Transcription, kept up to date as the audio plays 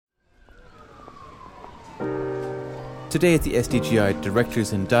Today at the SDGI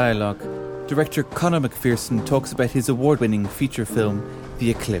Directors in Dialogue, Director Conor McPherson talks about his award-winning feature film, The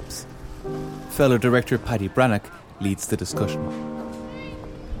Eclipse. Fellow Director Paddy Breathnach leads the discussion.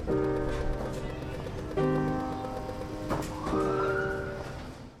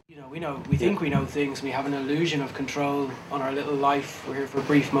 We think we know things, we have an illusion of control on our little life. We're here for a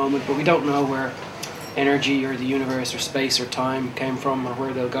brief moment, but we don't know where energy or the universe or space or time came from or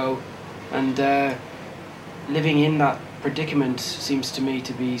where they'll go. And living in that predicament seems to me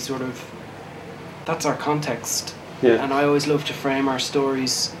to be sort of, that's our context. Yeah. And I always love to frame our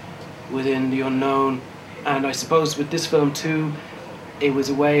stories within the unknown. And I suppose with this film too, it was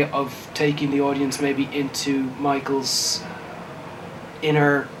a way of taking the audience maybe into Michael's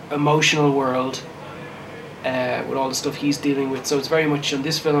inner emotional world with all the stuff he's dealing with. So it's very much in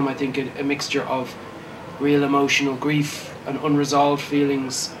this film, I think, a mixture of real emotional grief and unresolved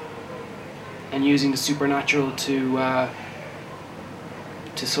feelings, and using the supernatural to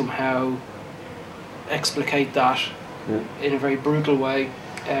somehow explicate that in a very brutal way,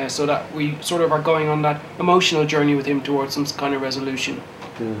 so that we sort of are going on that emotional journey with him towards some kind of resolution.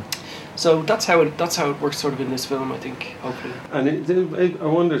 Yeah. So that's how it works sort of in this film, I think, hopefully. And I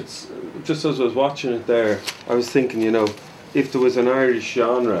wondered, just as I was watching it there, I was thinking, if there was an Irish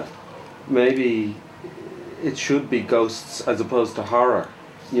genre, maybe it should be ghosts as opposed to horror.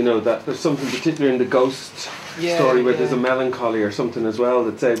 That there's something particular in the ghost story where there's a melancholy or something as well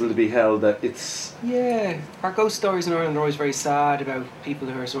that's able to be held, that it's... Yeah, our ghost stories in Ireland are always very sad about people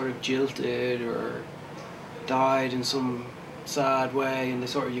who are sort of jilted or died in some sad way, and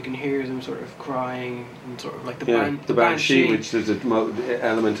you can hear them sort of crying, and sort of like the Banshee, which there's an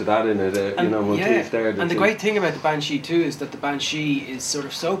element of that in it, motif there. And the great thing about the Banshee too is that the Banshee is sort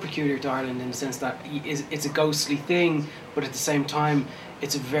of so peculiar to Ireland in the sense that it's a ghostly thing, but at the same time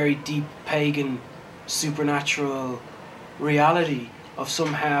it's a very deep pagan supernatural reality of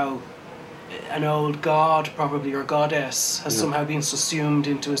somehow an old god probably or goddess has somehow been subsumed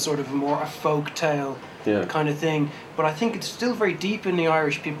into a sort of a folk tale kind of thing. But I think it's still very deep in the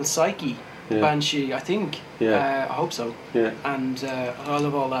Irish people's psyche, the Banshee, I think. I hope so. Yeah. And I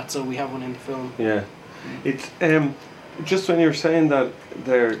love all that, so we have one in the film. Yeah. It's just when you were saying that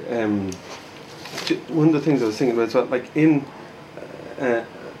there, one of the things I was thinking about is that, like, in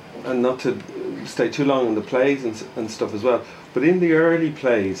and not to stay too long in the plays and stuff as well, but in the early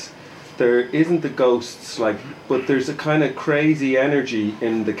plays there isn't the ghosts, but there's a kind of crazy energy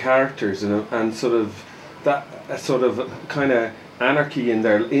in the characters, and sort of that sort of kind of anarchy in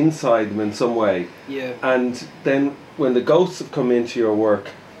their inside them in some way. Yeah. And then when the ghosts have come into your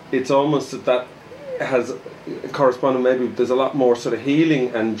work, it's almost that has corresponding, maybe there's a lot more sort of healing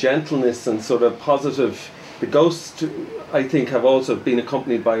and gentleness and sort of positive. The ghosts, I think, have also been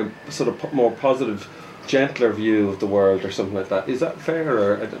accompanied by a sort of more positive, gentler view of the world or something like that. Is that fair,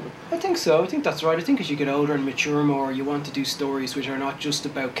 or I don't know? I think so. I think that's right. I think as you get older and mature more, you want to do stories which are not just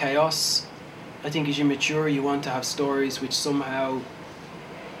about chaos. I think as you mature, you want to have stories which somehow,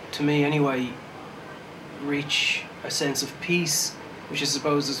 to me anyway, reach a sense of peace, which I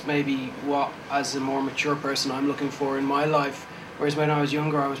suppose is maybe what, as a more mature person, I'm looking for in my life. Whereas when I was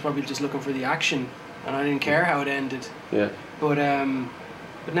younger, I was probably just looking for the action, and I didn't care how it ended. Yeah. But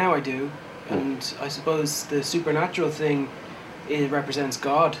now I do. And I suppose the supernatural thing, it represents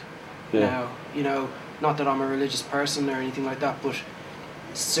God now. Not that I'm a religious person or anything like that, but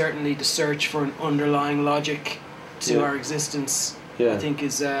certainly the search for an underlying logic to our existence, I think,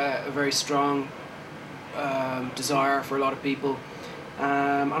 is a very strong desire for a lot of people.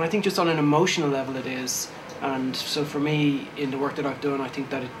 And I think just on an emotional level it is. And so for me, in the work that I've done, I think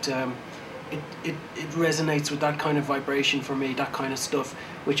that it resonates with that kind of vibration for me, that kind of stuff,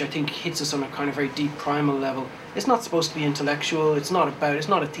 which I think hits us on a kind of very deep primal level. It's not supposed to be intellectual, it's not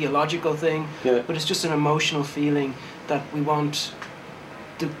a theological thing, but it's just an emotional feeling that we want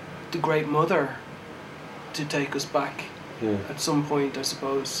the Great Mother to take us back at some point, I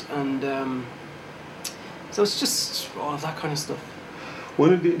suppose. And so it's just all that kind of stuff.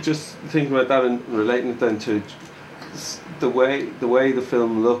 Just thinking about that and relating it then to the way the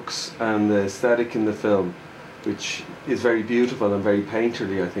film looks and the aesthetic in the film, which is very beautiful and very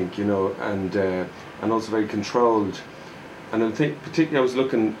painterly, I think, and also very controlled. And I think particularly I was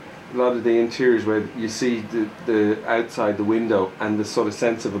looking a lot of the interiors where you see the outside the window and the sort of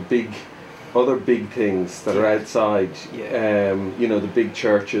sense of other big things that are outside, the big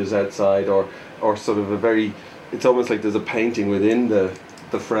churches outside, or sort of it's almost like there's a painting within the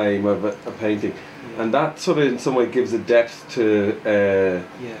frame of a painting. And that sort of in some way gives a depth to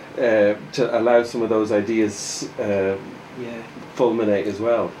allow some of those ideas fulminate as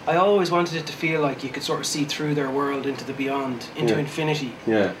well. I always wanted it to feel like you could sort of see through their world into the beyond, into infinity.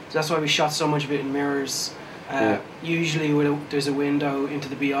 Yeah. So that's why we shot so much of it in mirrors. Usually there's a window into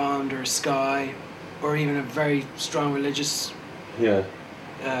the beyond or a sky, or even a very strong religious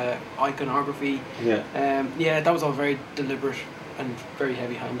iconography. That was all very deliberate and very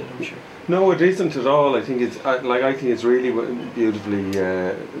heavy-handed, I'm sure. No, it isn't at all. I think it's really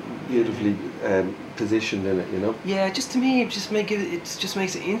beautifully positioned in it. You know. Yeah, just to me, it just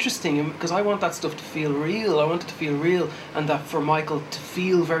makes it interesting, because I want that stuff to feel real. I want it to feel real, and that for Michael to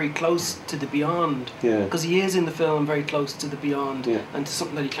feel very close to the beyond. Yeah. Because he is in the film very close to the beyond, and to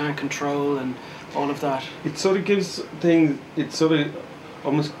something that he can't control, and all of that. It sort of gives things. It sort of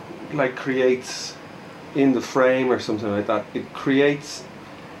almost like creates in the frame or something like that. It creates.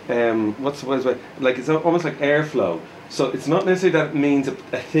 What's the way? Like it's almost like airflow. So it's not necessarily that it means a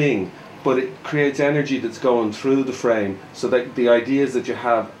thing, but it creates energy that's going through the frame, so that the ideas that you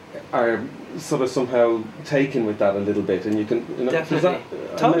have are sort of somehow taken with that a little bit, and you can. You know, definitely.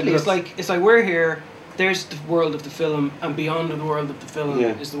 Totally. It's like we're here. There's the world of the film, and beyond the world of the film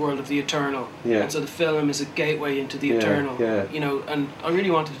is the world of the eternal. Yeah. And so the film is a gateway into the eternal. Yeah. You know, and I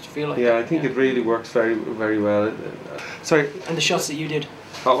really wanted it to feel like that. Yeah, I think it really works very, very well. Sorry. And the shots that you did.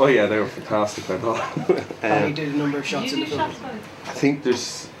 Oh yeah, they were fantastic. I thought. Paddy did a number of shots in the film. I think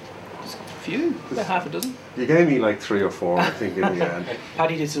there's a few, about half a dozen. You gave me like 3 or 4, I think, in the end.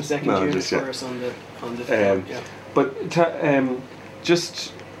 Paddy did some second units for us on the film. But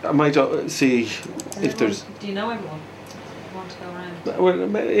just I might see if there's. Do you know everyone? You want to go around?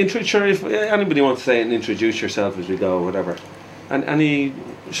 Well, sure. If anybody wants to say it and introduce yourself as we go, whatever. And any.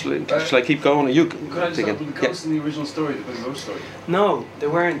 Shall I keep going? Or you could I just ask, were the ghosts in the original story, the Billy Rose story? No, they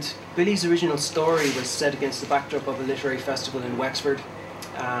weren't. Billy's original story was set against the backdrop of a literary festival in Wexford,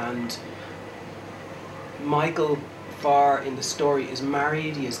 and Michael Farr in the story is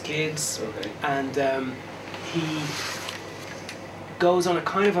married, he has kids, and he goes on a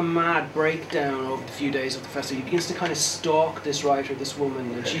kind of a mad breakdown over the few days of the festival. He begins to kind of stalk this writer, this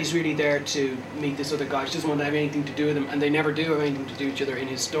woman, and she's really there to meet this other guy. She doesn't want to have anything to do with him, and they never do have anything to do with each other in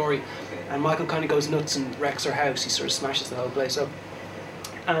his story. And Michael kind of goes nuts and wrecks her house. He sort of smashes the whole place up.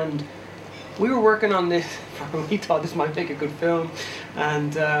 And we were working on this, we thought this might make a good film,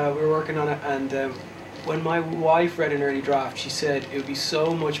 and we were working on it, and when my wife read an early draft, she said it would be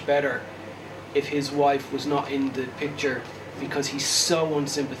so much better if his wife was not in the picture, because he's so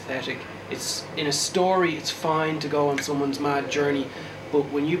unsympathetic. It's in a story, it's fine to go on someone's mad journey, but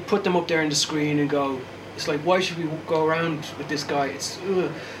when you put them up there on the screen and go, it's like, why should we go around with this guy? It's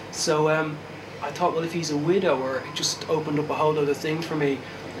so I thought, well, if he's a widower, it just opened up a whole other thing for me,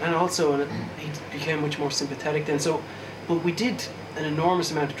 and also he became much more sympathetic then. So, but we did an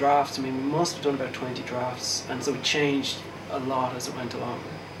enormous amount of drafts. I mean, we must have done about 20 drafts, and so it changed a lot as it went along.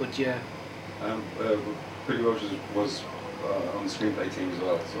 But yeah. Billy Rose was on the screenplay team as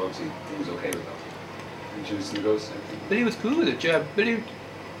well, so obviously he was okay with that. Introducing the ghosts. Billy was cool with it. Yeah, Billy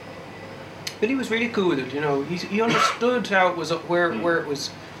was really cool with it. You know, he understood how it was where it was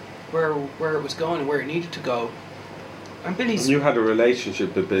going and where it needed to go. And Billy's. You had a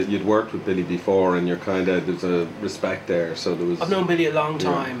relationship with Billy. You'd worked with Billy before, and you're kind of there's a respect there. So there was. I've known Billy a long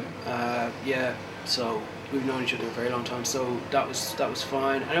time. So we've known each other a very long time. So that was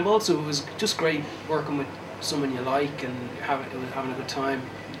fine. And it was just great working with someone you like and having a good time.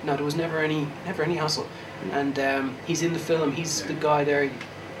 No, there was never any hassle. And he's in the film. He's the guy there.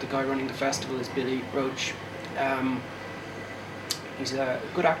 The guy running the festival is Billy Roach. He's a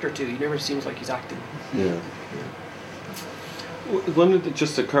good actor too. He never seems like he's acting. Yeah. One that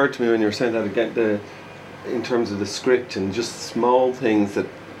just occurred to me when you were saying that again, in terms of the script and just small things that,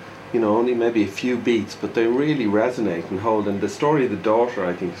 you know, only maybe a few beats, but they really resonate and hold. And the story of the daughter,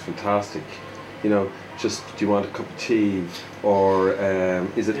 I think, is fantastic. You know, just, do you want a cup of tea, or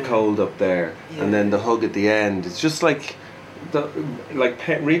is it cold up there? Yeah. And then the hug at the end. It's just like,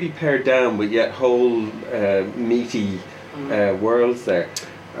 really pared down, but yet whole meaty worlds there.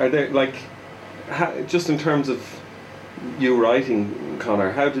 Are there just in terms of you writing,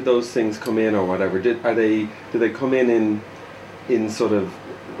 Conor, how did those things come in or whatever? Did they come in sort of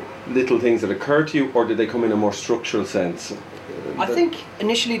little things that occur to you, or did they come in a more structural sense? I think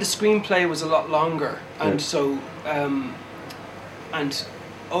initially the screenplay was a lot longer, and so and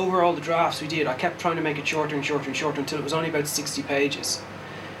over all the drafts we did, I kept trying to make it shorter and shorter and shorter until it was only about 60 pages,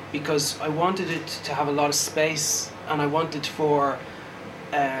 because I wanted it to have a lot of space, and I wanted for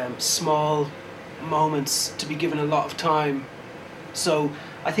small moments to be given a lot of time. So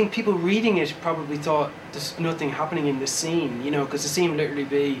I think people reading it probably thought there's nothing happening in this scene, you know, because the scene would literally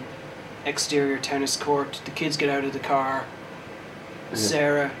be exterior tennis court. The kids get out of the car.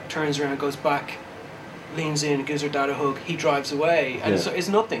 Sarah turns around, goes back, leans in, gives her dad a hug. He drives away, and it's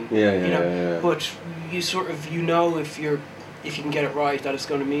nothing. But you sort of if you can get it right, that it's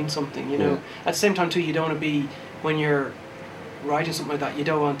going to mean something. You know. At the same time too, you don't want to be, when you're writing something like that, you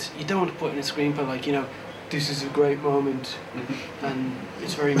don't want to put in a screenplay like, you know, this is a great moment and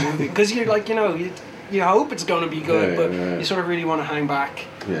it's very moving, because you're like, you know, you hope it's going to be good, but you sort of really want to hang back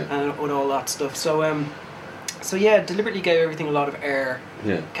and with all that stuff. So deliberately gave everything a lot of air.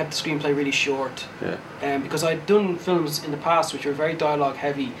 Kept the screenplay really short. Because I'd done films in the past which were very dialogue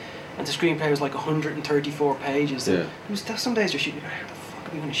heavy, and the screenplay was like 134 pages. And some days you're shooting, how the fuck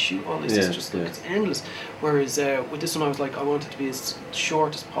are we going to shoot all this? It's just it's endless. Whereas with this one, I was like, I want it to be as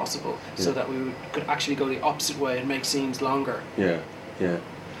short as possible, so that we could actually go the opposite way and make scenes longer.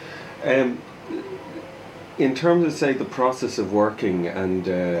 In terms of, say, the process of working and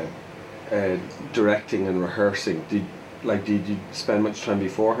directing and rehearsing, did you spend much time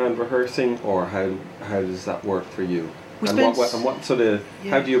beforehand rehearsing, or how does that work for you? What sort of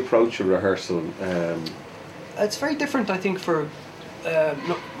how do you approach a rehearsal? It's very different, I think. For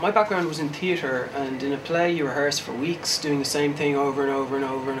my background was in theatre, and in a play you rehearse for weeks, doing the same thing over and over and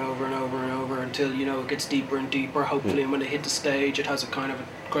over and over and over and over until, you know, it gets deeper and deeper, hopefully, and when they hit the stage it has a kind of a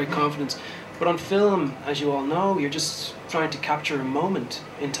great confidence. But on film, as you all know, you're just trying to capture a moment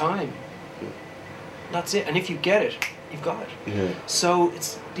in time. That's it, and if you get it, you've got it. So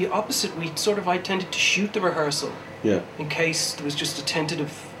it's the opposite. I tended to shoot the rehearsal in case there was just a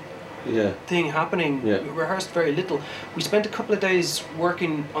tentative thing happening. We rehearsed very little. We spent a couple of days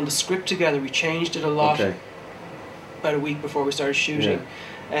working on the script together. We changed it a lot about a week before we started shooting,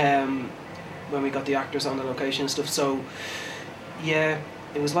 when we got the actors on the location and stuff. So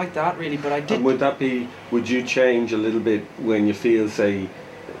it was like that really. But I did. And would you change a little bit when you feel, say,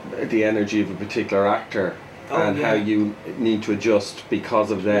 the energy of a particular actor how you need to adjust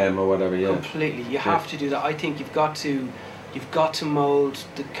because of them or whatever? Completely. You have to do that. I think you've got to mould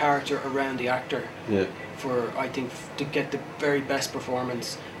the character around the actor to get the very best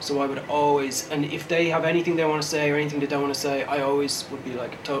performance. So I would always, and if they have anything they want to say or anything they don't want to say, I always would be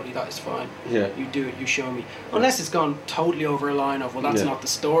like, totally, that is fine. You do it, you show me. Unless it's gone totally over a line of, well, that's not the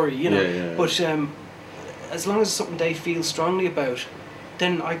story, you know. But as long as it's something they feel strongly about,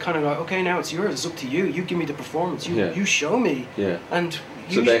 then I kind of go, okay, now it's yours. It's up to you. You give me the performance. You show me. And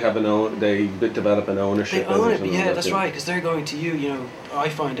so they develop an ownership. They own it. That's right. Because they're going to you. You know, I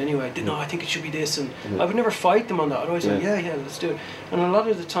find anyway. No, I think it should be this, and I would never fight them on that. I'd always say, let's do it. And a lot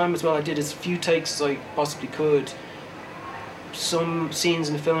of the time as well, I did as few takes as I possibly could. Some scenes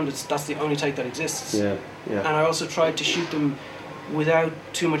in the film, that's the only take that exists. And I also tried to shoot them without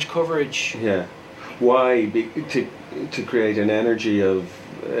too much coverage. Why? To create an energy of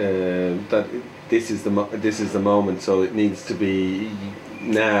that this is the moment, so it needs to be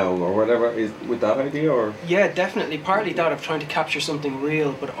now or whatever. Is with that idea, or? Yeah, definitely. Partly that of trying to capture something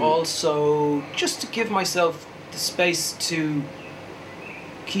real, but also just to give myself the space to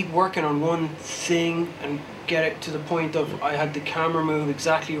keep working on one thing and get it to the point of I had the camera move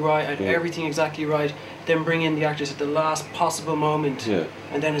exactly right, I had everything exactly right, then bring in the actors at the last possible moment,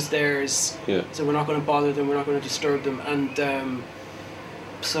 and then it's theirs. So we're not going to bother them, we're not going to disturb them, and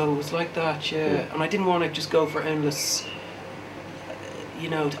so it was like that. And I didn't want to just go for endless. You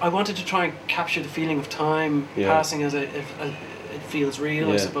know, I wanted to try and capture the feeling of time passing as it feels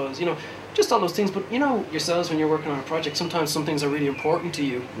real, I suppose. You know, just all those things. But you know yourselves, when you're working on a project, sometimes some things are really important to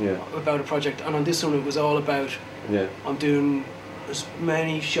you about a project. And on this one, it was all about I'm doing as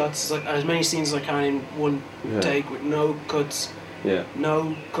many shots, as many scenes as I can in one take with no cuts,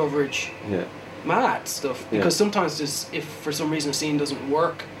 no coverage, mad stuff. Because sometimes if for some reason a scene doesn't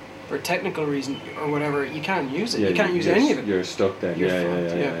work, for a technical reason or whatever, you can't use it. You can't use any of it. You're stuck then.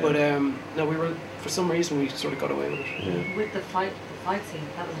 But no, we were, for some reason we sort of got away with it. With the fight scene,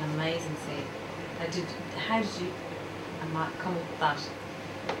 that was an amazing scene. How did you come up with that?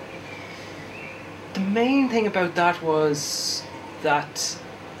 The main thing about that was that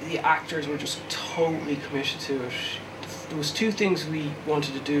the actors were just totally committed to it. There was two things we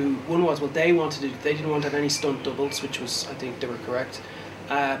wanted to do. One was, they didn't want to have any stunt doubles, which was, I think they were correct.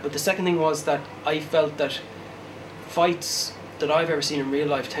 But the second thing was that I felt that fights that I've ever seen in real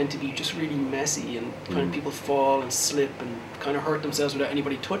life tend to be just really messy, and kind of people fall and slip and kind of hurt themselves without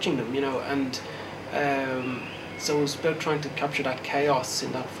anybody touching them, you know, and so it was about trying to capture that chaos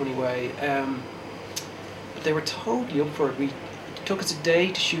in that funny way. But they were totally up for it. It took us a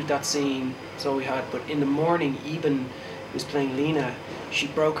day to shoot that scene, that's all we had, but in the morning, even was playing Lena, she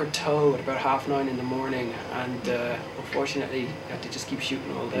broke her toe at about 9:30 in the morning, and unfortunately had to just keep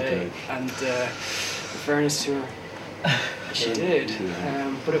shooting all day. Okay. And in fairness to her, she did.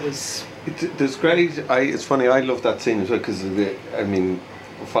 But it was. There's great. It's funny. I love that scene as well because I mean,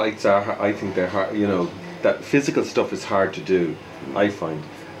 fights are. I think they're hard. You know, that physical stuff is hard to do. I find,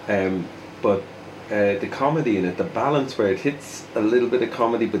 but the comedy in it, the balance where it hits a little bit of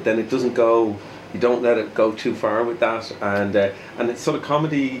comedy, but then it doesn't go. You don't let it go too far with that, and it's sort of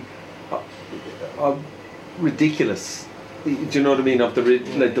comedy of ridiculous. Do you know what I mean? Of the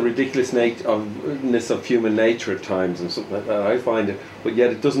like the ridiculousness of human nature at times and something like that. I find it, but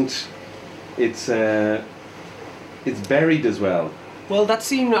yet it doesn't. It's buried as well. Well, that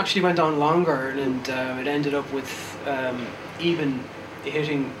scene actually went on longer, and it ended up with Eben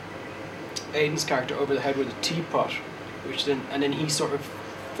hitting Aidan's character over the head with a teapot, which then he sort of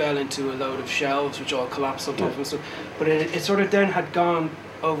fell into a load of shelves which all collapsed on top of him. So, but it sort of then had gone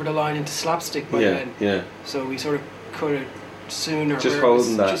over the line into slapstick by then. Yeah. So we sort of cut it sooner. Just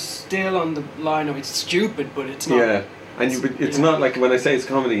holding that. Just still on the line of it's stupid, but it's not. Yeah. And it's not like when I say it's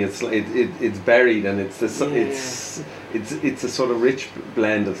comedy, it's buried, and it's a sort of rich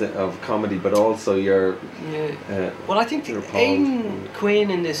blend of comedy, but also your. Yeah. Well, I think Aidan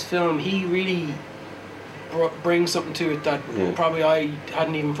Quinn in this film, he really brings something to it that probably I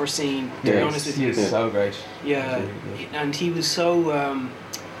hadn't even foreseen. To be honest with you, he is so great. Yeah, and he was so.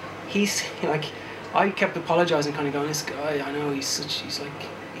 He's like, I kept apologising, kind of going, this guy, I know he's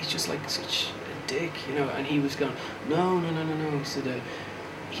just like such a dick, you know, and he was going, no, he said,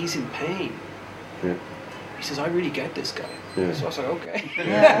 he's in pain. Yeah. He says, I really get this guy. Yeah. So I was like, okay,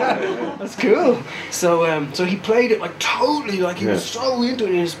 that's cool. So he played it like totally, like he was so into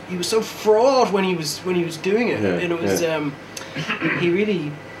it. He was so fraught when he was doing it, and it was he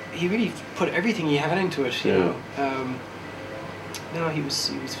really put everything he had into it. You know, no, he was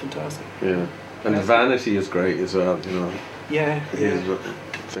fantastic. Yeah, and the vanity is great as well. You know. Yeah.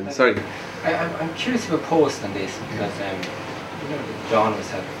 Sorry. I'm curious of a post on this because you know the genres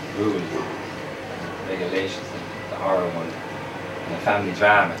have rules, regulations, the horror one, and the family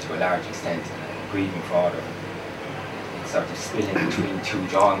drama to a large extent, and grieving father. It's sort of spilling between two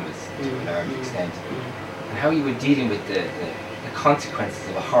genres to a large extent. And how you were dealing with the consequences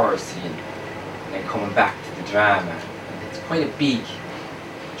of a horror scene and then coming back to the drama. And it's quite a big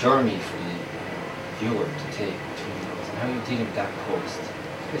journey for the viewer to take between those. And how are you dealing with that post,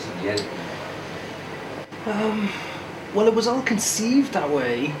 especially the editing? Well, it was all conceived that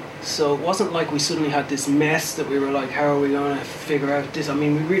way, so it wasn't like we suddenly had this mess that we were like, how are we going to figure out this? I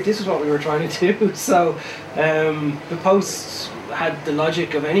mean, this is what we were trying to do. So the post had the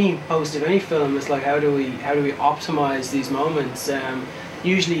logic of any post of any film. It's like, how do we optimize these moments?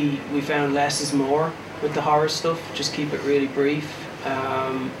 Usually we found less is more with the horror stuff. Just keep it really brief.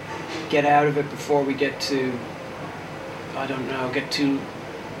 Get out of it before we get to, I don't know, get to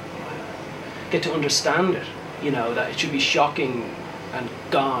understand it. You know, that it should be shocking and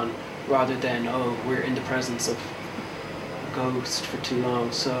gone rather than, oh, we're in the presence of a ghost for too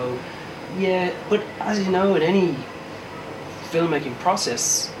long. So, yeah, but as you know, in any filmmaking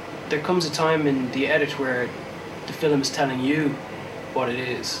process, there comes a time in the edit where the film is telling you what it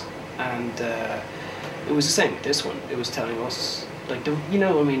is. And it was the same with this one. It was telling us, like, a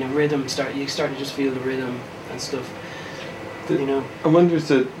rhythm, you start to just feel the rhythm and stuff. You know. I wonder if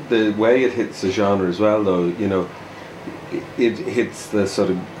the way it hits the genre as well, though. You know, it hits the sort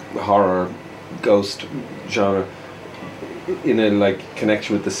of horror ghost genre in a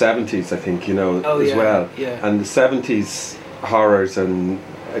connection with the 70s. I think as well. Yeah. And the 70s horrors and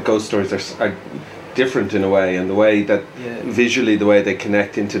ghost stories are different in a way, and the way that visually, the way they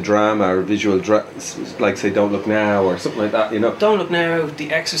connect into drama or visual, like say Don't Look Now or something like that. You know. Don't Look Now,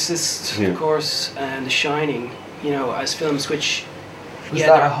 The Exorcist, of course, and The Shining. You know, as films which... Was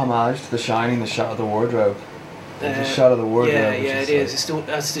that a homage to The Shining, the shot of the wardrobe? The shot of the wardrobe. Yeah, it is.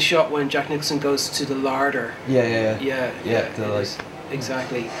 That's the shot when Jack Nicholson goes to the larder. Yeah.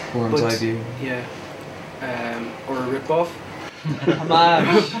 Exactly. Worm's eye view. Yeah. Or a rip-off.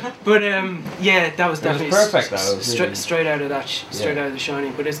 Homage. But that was definitely perfect. Straight out of that, straight out of The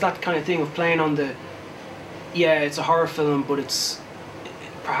Shining. But it's that kind of thing of playing on the... Yeah, it's a horror film, but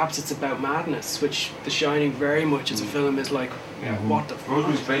perhaps it's about madness, which The Shining very much as a film is like, what the fuck?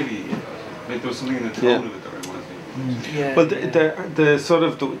 Rosemary's Baby, there was something in the tone of it that reminds me. Yeah. Well, the sort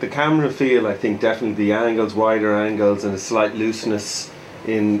of the camera feel, I think, definitely the angles, wider angles, and a slight looseness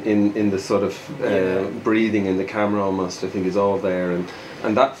in the sort of breathing in the camera almost, I think, is all there,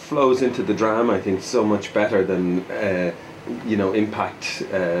 and that flows into the drama, I think, so much better than impact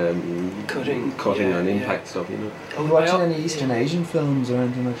cutting and impact stuff. Are you watching any Eastern Asian films or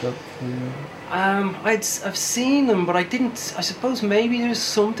anything like that? I've seen them, but I didn't. I suppose maybe there's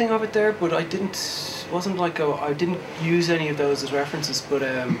something of it there, but I didn't. Wasn't like I didn't use any of those as references. But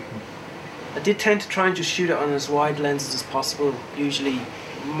I did tend to try and just shoot it on as wide lenses as possible. Usually,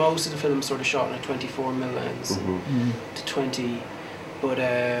 most of the films sort of shot on a 24mm lens to 20. But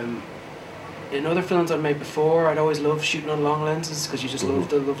in other films I'd made before, I'd always loved shooting on long lenses because you just love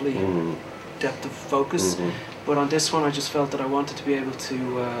the lovely depth of focus. But on this one, I just felt that I wanted to be able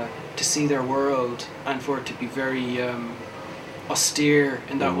to see their world and for it to be very austere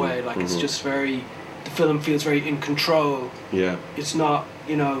in that way. Like it's just very, the film feels very in control. Yeah. It's not,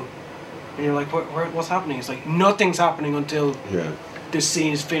 and you're like, what's happening? It's like nothing's happening until this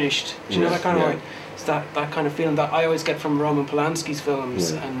scene is finished. Do you know that kind of way? It's that kind of feeling that I always get from Roman Polanski's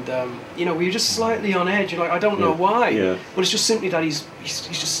films, and where you're just slightly on edge. You're like, I don't know why, but it's just simply that he's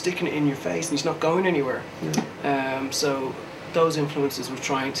just sticking it in your face and he's not going anywhere. So those influences we're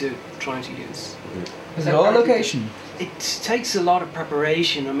trying to use. Is it all location? It takes a lot of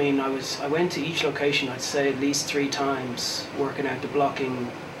preparation. I mean, I went to each location, I'd say at least 3 times, working out the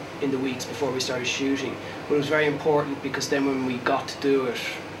blocking in the weeks before we started shooting. But it was very important because then when we got to do it,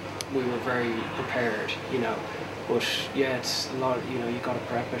 we were very prepared, But yeah, it's a lot. You got to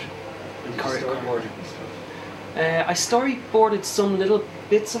prep it. And storyboarded and stuff. I storyboarded some little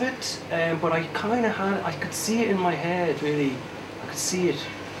bits of it, but I kind of I could see it in my head. Really, I could see it,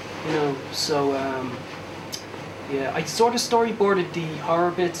 So I sort of storyboarded the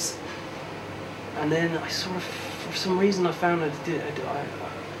horror bits, and then I sort of, for some reason, I found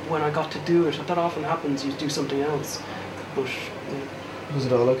when I got to do it, that often happens. You do something else, but. Was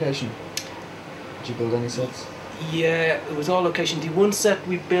it all location? Did you build any sets? Yeah, it was all location. The one set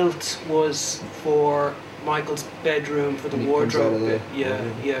we built was for Michael's bedroom for the wardrobe bit.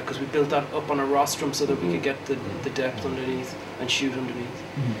 Yeah, because we built that up on a rostrum so that we could get the depth underneath and shoot underneath.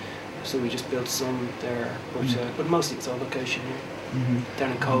 So we just built some there, but mostly it's all location here.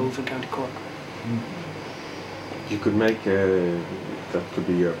 Down in Cove in County Cork. You could make that could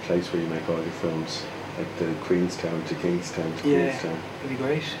be your place where you make all your films. Like the Queenstown to Kingstown to Queenstown. It'd be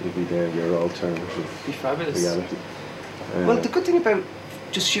great. You'd be there, your alternative be fabulous. reality. Well, the good thing about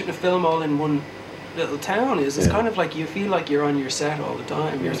just shooting a film all in one little town is it's kind of like you feel like you're on your set all the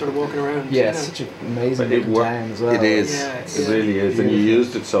time. You're sort of walking around. Yeah, it's such an amazing little town as well. It is. It really is. And you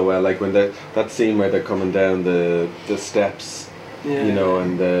used it so well. Like when that scene where they're coming down the steps, and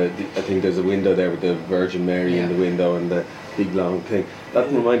I think there's a window there with the Virgin Mary in the window and the big long thing.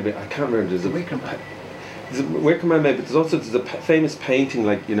 That reminded me. I can't remember. There's Wicker Man maybe, but there's a famous painting,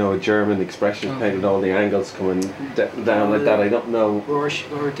 like a German expressionist painted all the angles coming down like that. I don't know. Or I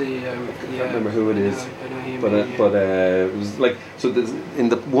can't remember who it is. I know who you but mean, but it was like so. There's in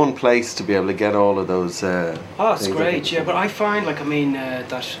the one place to be able to get all of those. It's great. Yeah, but I find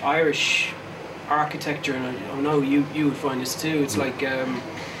that Irish architecture, and I know you would find this too. It's like.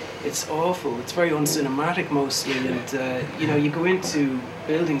 It's awful. It's very uncinematic mostly, and you go into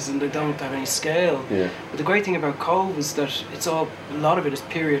buildings and they don't have any scale. Yeah. But the great thing about Cove is that a lot of it is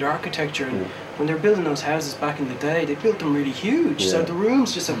period architecture, and when they're building those houses back in the day, they built them really huge. So the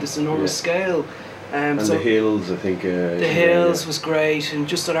rooms just have this enormous scale. And so the hills, I think. The hills was great, and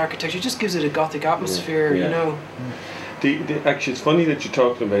just that architecture just gives it a Gothic atmosphere, Actually, it's funny that you're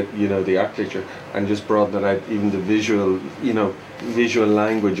talking about the architecture and just broaden it out, even the visual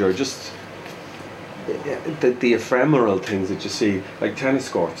language, or just the ephemeral things that you see, like tennis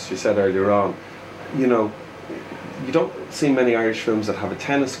courts. You said earlier on, you don't see many Irish films that have a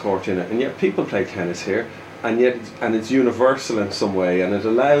tennis court in it, and yet people play tennis here, and it's universal in some way, and it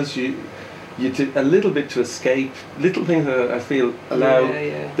allows you to a little bit to escape. Little things that I feel allow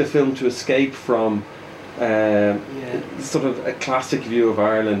the film to escape from. Sort of a classic view of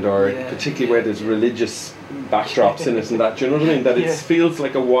Ireland, or particularly where there's religious backdrops in it and that. Do you know what I mean? That it feels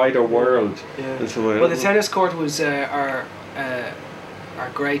like a wider world. Well, the tennis court was our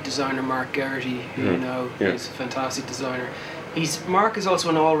great designer Mark Geraghty, he's a fantastic designer. Mark is also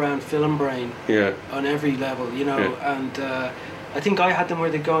an all-round film brain. On every level, and I think I had them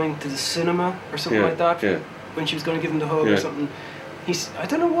where they're going to the cinema or something like that. When she was going to give him the hug or something. I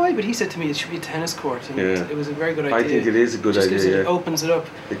don't know why, but he said to me it should be a tennis court, and it was a very good idea. I think it is a good idea. It opens it up,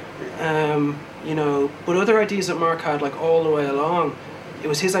 But other ideas that Mark had, like all the way along, it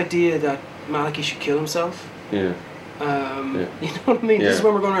was his idea that Malachy should kill himself. You know what I mean? This is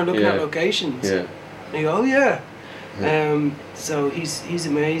when we're going around looking at locations. And you go, so he's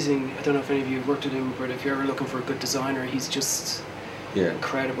amazing. I don't know if any of you have worked with him, but if you're ever looking for a good designer, he's just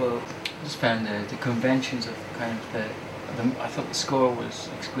incredible. I just found the conventions of kind of I thought the score was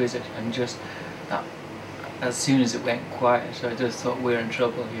exquisite, and just that as soon as it went quiet, I just thought we're in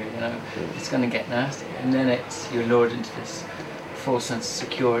trouble here. You know, it's going to get nasty, and then you're lured into this false sense of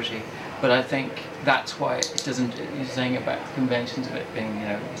security. But I think that's why it doesn't. You're saying about the conventions of it being, you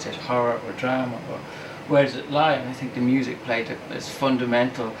know, you said horror or drama, or where does it lie? And I think the music played this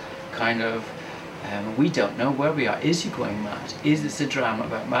fundamental kind of. We don't know where we are. Is he going mad? Is this a drama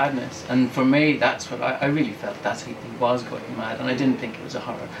about madness? And for me, that's what I really felt. That he was going mad, and I didn't think it was a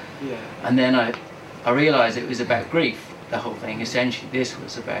horror. Yeah. And then I realised it was about grief. The whole thing. Essentially, this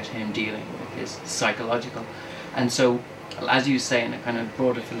was about him dealing with his psychological. And so, as you say in a kind of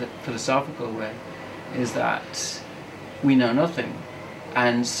broader philosophical way, is that we know nothing,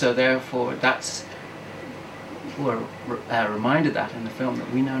 and so therefore we're reminded that in the film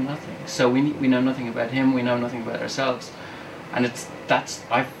that we know nothing. So we know nothing about him. We know nothing about ourselves, and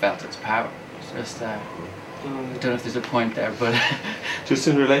I felt its power. It's just I don't know if there's a point there, but just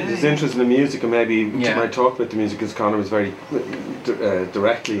in relation to his interest in the music, and maybe might talk about the music, because Conor was very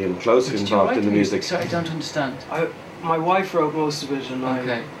directly and closely involved in the music. Sorry, I don't understand. My wife wrote most of it, and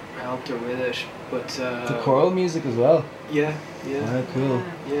I helped her with it. But the choral music as well. Yeah. Oh, cool.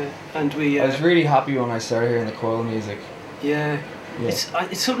 Yeah, and we. I was really happy when I started hearing the choral music. Yeah.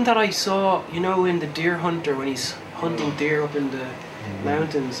 It's something that I saw, you know, in the Deer Hunter when he's hunting deer up in the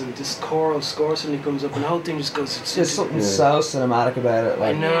mountains, and this choral score suddenly comes up, and the whole thing just goes. It's just something so cinematic about it.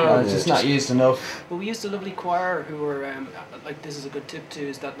 Like, I know. It's just not used enough. But we used a lovely choir who were like, this is a good tip too,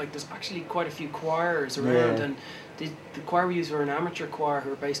 is that like there's actually quite a few choirs around, and the choir we used were an amateur choir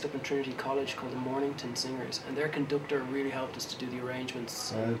who were based up in Trinity College called the Mornington Singers, and their conductor really helped us to do the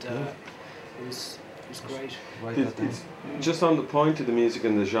arrangements, and it was great. It's just on the point of the music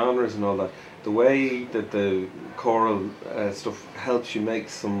and the genres and all that, the way that the choral stuff helps you make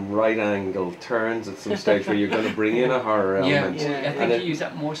some right angle turns at some stage where you're going to bring in a horror element. Yeah, I think you use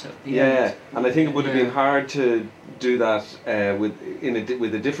that more so at the end. Yeah, and I think it would have been hard to do that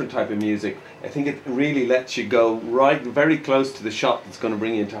with a different type of music. I think it really lets you go very close to the shot that's going to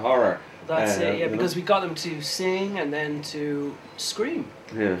bring you into horror. That's it, because we got them to sing and then to scream.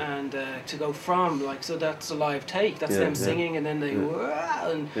 And to go from, like, so that's a live take, that's them singing, and then they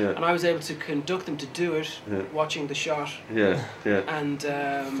and I was able to conduct them to do it, watching the shot. And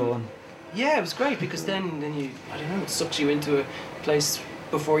fun. Yeah, it was great, because then you, I don't know, it sucks you into a place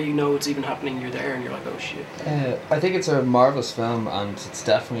before you know it's even happening. You're there and you're like, oh shit. I think it's a marvellous film, and it's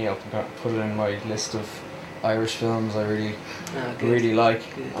definitely up to put it in my list of Irish films I really like.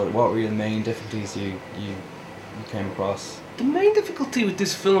 But what were the main difficulties you came across? The main difficulty with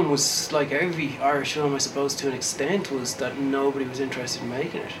this film was, like every Irish film I suppose to an extent, was that nobody was interested in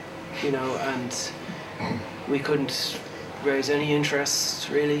making it, you know, and we couldn't raise any interest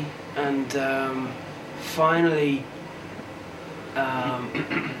really, and finally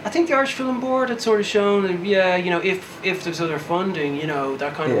I think the Irish Film Board had sort of shown that, you know, if there's other funding, you know,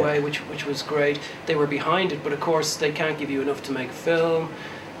 that kind of way, which was great. They were behind it, but of course they can't give you enough to make a film.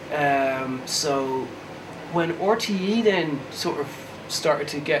 So when RTE then sort of started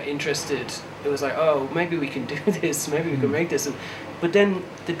to get interested, it was like, oh, maybe we can do this, maybe we can make this. But then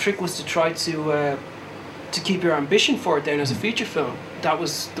the trick was to try to keep your ambition for it then as a feature film. That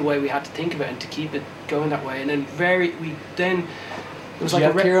was the way we had to think of it, and to keep it going that way. And then it was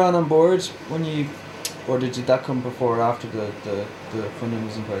like Kieran on board when you, or did that come before or after the funding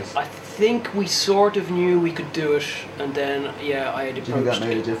was in place? I think we sort of knew we could do it, and then I had approached. Do you think that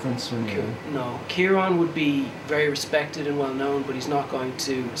made a difference when you? No, Kieran would be very respected and well known, but he's not going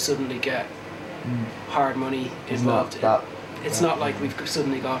to suddenly get hard money involved. It's not like we've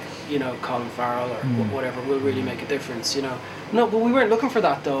suddenly got, you know, Colin Farrell or whatever will really make a difference, you know. No, but we weren't looking for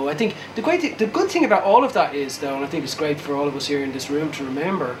that though. I think the good thing about all of that is, though, and I think it's great for all of us here in this room to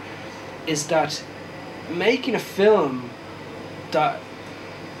remember, is that making a film that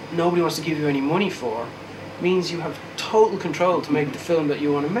nobody wants to give you any money for means you have total control to make the film that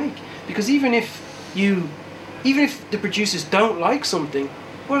you want to make. Because even if the producers don't like something,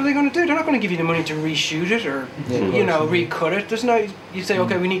 what are they going to do? They're not going to give you the money to reshoot it or recut it. There's no. You say,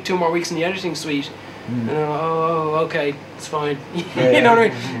 okay, we need 2 more weeks in the editing suite, and they're like, okay, it's fine. You know what I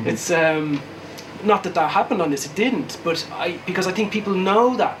mean? It's not that happened on this. It didn't, but because I think people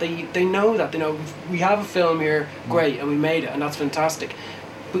know that they know that we have a film here, great, and we made it, and that's fantastic.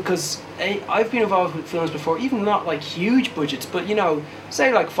 Because I've been involved with films before, even not like huge budgets, but you know,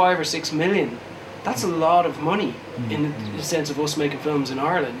 say like 5 or 6 million. That's a lot of money in the sense of us making films in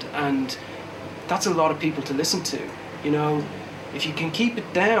Ireland, and that's a lot of people to listen to. You know, if you can keep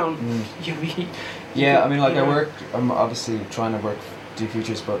it down, you'll be. Yeah, I mean, like I'm obviously trying to do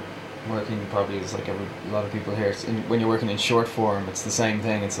features, but working probably is like a lot of people here. When you're working in short form, it's the same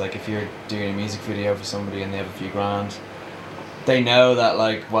thing. It's like if you're doing a music video for somebody and they have a few grand, they know that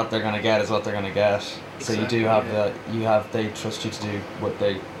like what they're gonna get is what they're gonna get. So you do have they trust you to do what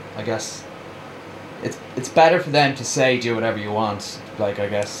they. I guess it's better for them to say do whatever you want. Like I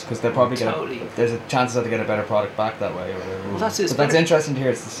guess because they'll probably there's a chance that they get a better product back that way or whatever. Well, that's it. But that's interesting to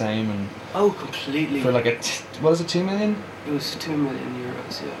hear. It's the same and. Oh, completely. For like what was it, 2 million? It was €2 million.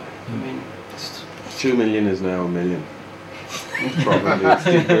 Yeah. I mean, 2 million is now 1 million. Probably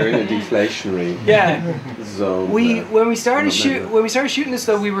we're in a deflationary zone. When we started shooting this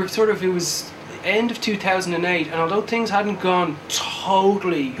though, we were sort of, it was end of 2008, and although things hadn't gone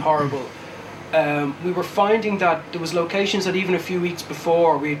totally horrible, we were finding that there was locations that even a few weeks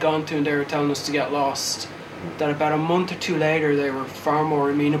before we had gone to and they were telling us to get lost, that about a month or two later they were far more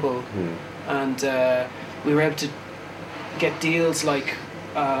amenable, and we were able to get deals like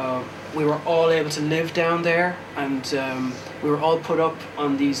we were all able to live down there, and we were all put up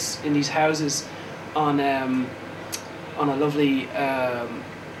in these houses on a lovely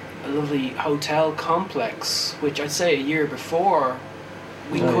hotel complex, which I'd say a year before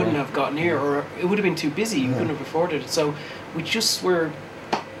we couldn't have gotten here, or it would have been too busy. We couldn't have afforded it. So we just were,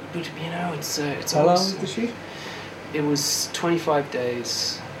 but it's how long was the shoot? It was 25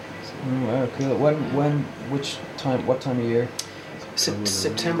 days. Oh, wow, cool. What time of year?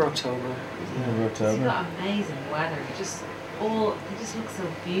 September, October. It's got amazing weather. They just look so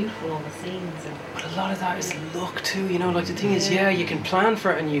beautiful, all the scenes. But a lot of that is luck too, like the thing is, you can plan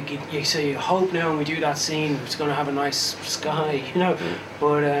for it and you say you hope now when we do that scene it's going to have a nice sky,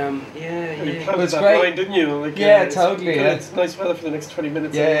 but you planned that line, didn't you? Like, totally. It's nice weather for the next 20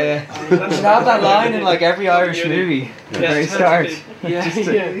 minutes. You should have that line in like every Irish movie at the very start. Just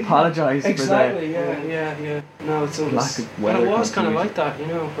to apologise for that. Exactly, yeah. No, it's always, and it was kind of like that,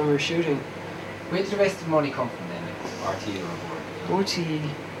 when we were shooting. Where did the rest of the money come from then? RT or board? RT,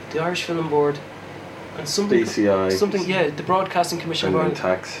 the Irish Film Board, and something. BCI. The Broadcasting Commission and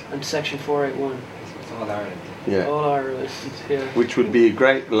tax. And Section 481. It's all Ireland. Yeah. All Ireland. Yeah. Which would be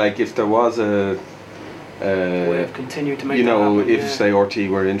great, like if there was a way of continuing to make that happen, if say RT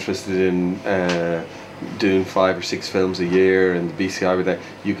were interested in doing 5 or 6 films a year, and the BCI with that,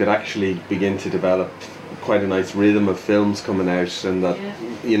 you could actually begin to develop quite a nice rhythm of films coming out, and that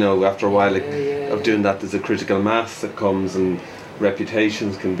after a while of doing that, there's a critical mass that comes, and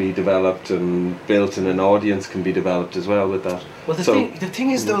reputations can be developed and built, and an audience can be developed as well with that. Well, the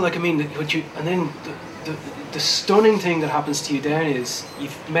thing is though, like, I mean, the stunning thing that happens to you then is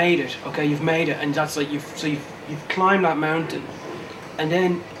you've made it, and that's like you've climbed that mountain, and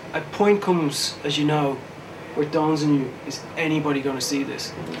then a point comes, as you know, where it dawns on you, is anybody going to see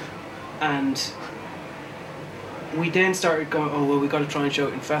this? And we then started going, we got to try and show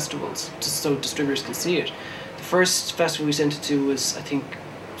it in festivals just so distributors can see it. The first festival we sent it to was, I think,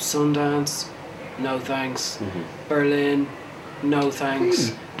 Sundance, no thanks. Berlin, no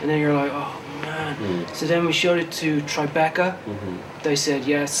thanks. And then you're like, oh man. So then we showed it to Tribeca. They said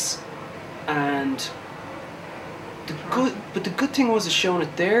yes. And the good thing was that showing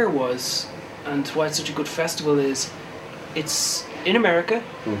it there was, and why it's such a good festival is, it's in America.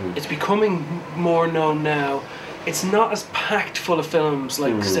 It's becoming more known now. It's not as packed full of films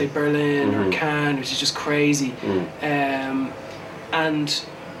like say Berlin or Cannes, which is just crazy. And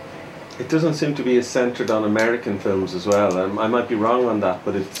it doesn't seem to be as centred on American films as well. I might be wrong on that,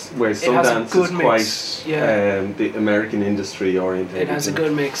 but it's where Sundance is quite the American industry oriented. It has a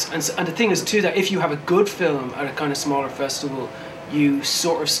good mix, and the thing is too that if you have a good film at a kind of smaller festival, you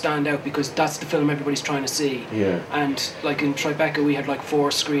sort of stand out because that's the film everybody's trying to see. And like in Tribeca, we had like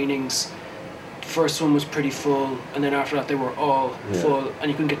 4 screenings. First one was pretty full, and then after that they were all full, and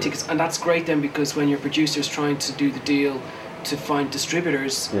you couldn't get tickets. And that's great then, because when your producer's trying to do the deal to find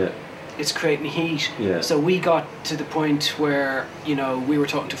distributors, it's creating heat. So we got to the point where we were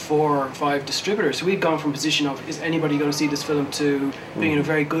talking to 4 or 5 distributors. So we'd gone from a position of, is anybody going to see this film, to being in a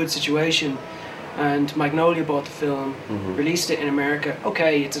very good situation. And Magnolia bought the film, released it in America.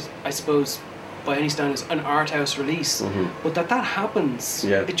 Okay, it's I suppose by any standards an art house release, but that happens,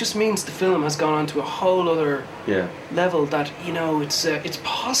 it just means the film has gone on to a whole other level, that it's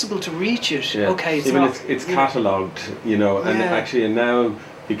possible to reach it. Okay, it's catalogued, and actually, and now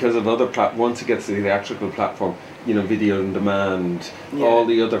because of other once it gets to the theatrical platform, video on demand, all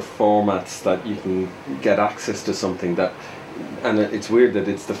the other formats that you can get access to something that and it's weird that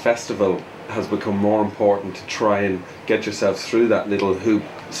it's the festival has become more important to try and get yourself through that little hoop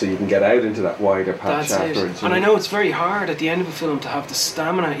so you can get out into that wider patch afterwards. And I know it's very hard at the end of a film to have the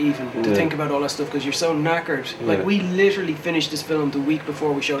stamina even to think about all that stuff because you're so knackered. Like we literally finished this film the week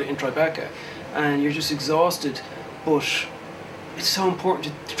before we showed it in Tribeca, and you're just exhausted, but it's so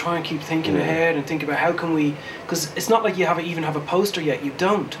important to try and keep thinking ahead and think about how can we, because it's not like you even have a poster yet, you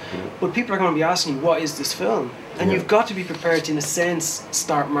don't, but people are going to be asking you, what is this film? And you've got to be prepared to, in a sense,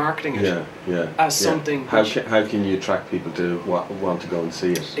 start marketing it as something. How can you attract people to want to go and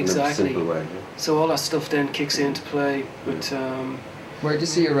see it in a simple way? So all that stuff then kicks into play. But where do you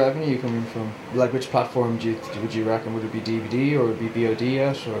see your revenue coming from? Like, which platform would you reckon? Would it be DVD or would it be VOD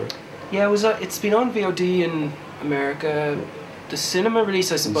yet? Or? Yeah, it's been on VOD in America. The cinema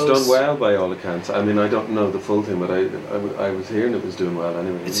release, I suppose. It's done well by all accounts. I mean, I don't know the full thing, but I was hearing it was doing well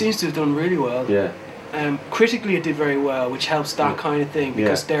anyway. It seems to have done really well. Yeah. Critically, it did very well, which helps that kind of thing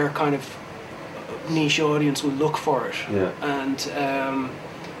because their kind of niche audience will look for it. Yeah. And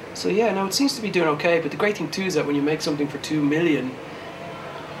so it seems to be doing okay. But the great thing too is that when you make something for $2 million,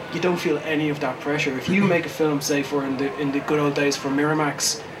 you don't feel any of that pressure. If you make a film, say in the good old days for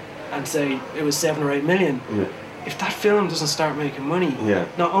Miramax, and say it was 7 or 8 million. Yeah. If that film doesn't start making money,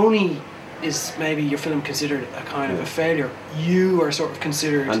 not only is maybe your film considered a kind of a failure, you are sort of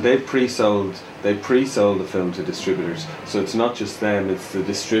considered. And they pre-sold the film to distributors, so it's not just them; it's the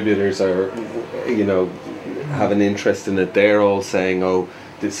distributors are, have an interest in it. They're all saying, "Oh,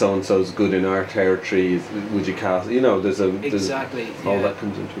 this so and so's good in our territory. Would you cast?" There's all that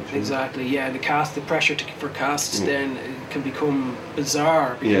comes into it. Exactly. Yeah, the pressure for casts then can become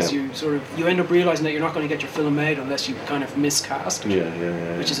bizarre because you end up realizing that you're not going to get your film made unless you kind of miscast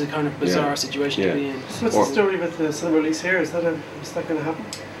it. Which is a kind of bizarre situation to be in. So what's the story with the cinema release here? Is that going to happen?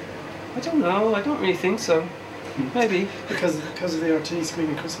 I don't know. I don't really think so. Maybe because of the RT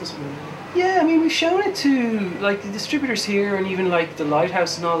screening Christmas movie. Yeah, I mean we've shown it to like the distributors here and even like the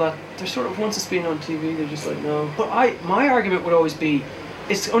Lighthouse and all that. They're sort of once it's been on TV, they're just like no. But my argument would always be,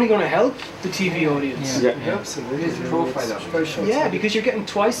 it's only going to help the TV audience. Yeah, absolutely. It's profile. Yeah, because you're getting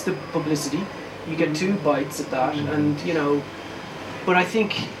twice the publicity. You get 2 bites at that, and But I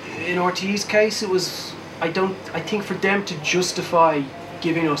think in RT's case, it was. I think for them to justify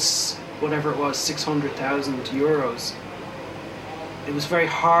giving us whatever it was, 600,000 euros, it was very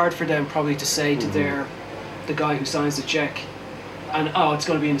hard for them probably to say to the guy who signs the check, and it's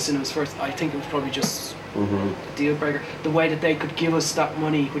going to be in the cinemas first. I think it was probably just a deal breaker. The way that they could give us that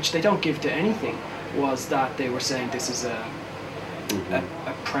money, which they don't give to anything, was that they were saying this is a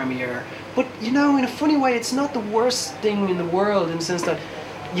premiere. But in a funny way, it's not the worst thing in the world in the sense that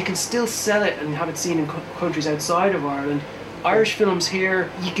you can still sell it and have it seen in countries outside of Ireland. Irish films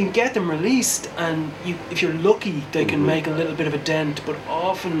here, you can get them released, and if you're lucky, they can make a little bit of a dent. But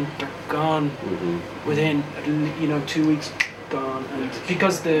often they're gone within 2 weeks, gone. And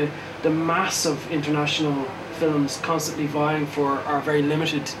because the mass of international films constantly vying for our very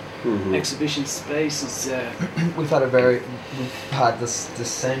limited exhibition spaces, we've had this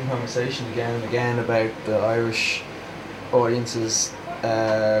same conversation again and again about the Irish audience's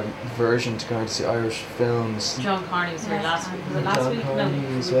version to going to see Irish films. John Carney was here last week. Was it last week?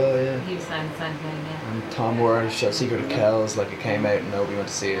 Carney as well, yeah. He was saying the same thing, yeah. And Tom Moore shot Secret of Kells, like it came out and nobody went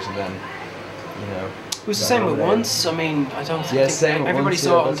to see it, and then it was the same with Once. I mean, I don't think everybody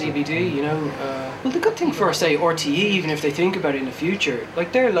saw it on DVD. Well, the good thing for say RTE, even if they think about it in the future,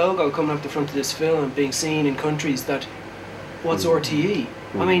 like their logo coming up the front of this film being seen in countries that what's RTE.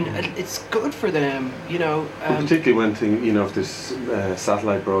 I mean, it's good for them, particularly when if there's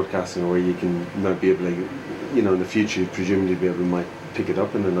satellite broadcasting where you might be able to, in the future, presumably might pick it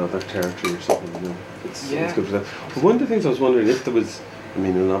up in another territory or something. It's good for them. But one of the things I was wondering if there was,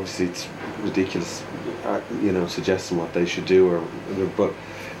 and obviously it's ridiculous, suggesting what they should do but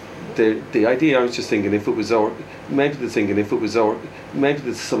the idea I was just thinking maybe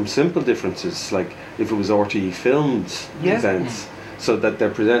there's some simple differences, like if it was RTE filmed events. So that they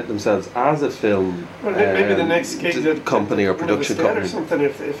present themselves as a film maybe the next gig company or production company or something.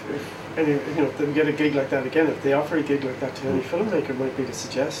 If they get a gig like that again, if they offer a gig like that to any filmmaker, might be to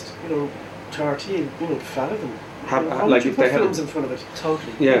suggest to RT, flatter them. If they films in front of it.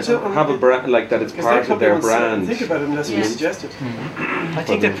 Totally. Yeah, have a brand like that. It's part of their brand. Think about it unless you suggest it. I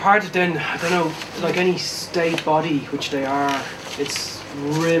think they're part of then. I don't know, like any state body, which they are. It's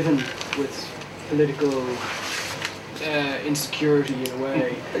riven with political insecurity in a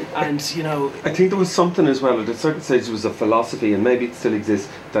way, and you know. I think there was something as well at a certain stage. There was a philosophy, and maybe it still exists,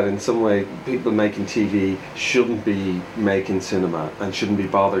 that in some way people making TV shouldn't be making cinema and shouldn't be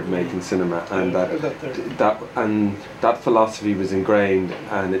bothered making cinema, and that philosophy was ingrained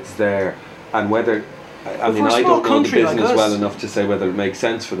and it's there, and whether. I mean, I don't know the business well enough to say whether it makes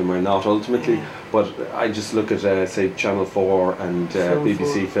sense for them or not ultimately, but I just look at, say, Channel 4 and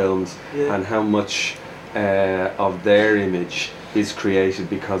BBC Films, and how much of their image is created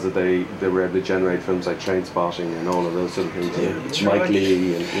because of they were able to generate films like Trainspotting and all of those sort of things. Mike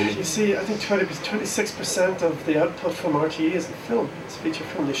Lee and you see, I think 26% of the output from RTE is film. It's feature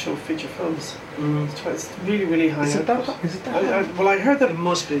film. They show feature films. It's really, really high output. Is it that? Well, I heard that it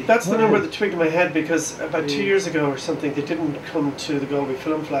must be. That's the number that twigged in my head, because about 2 years ago or something, they didn't come to the Galway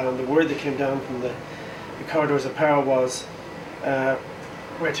Film Fleadh, and the word that came down from the corridors of power was,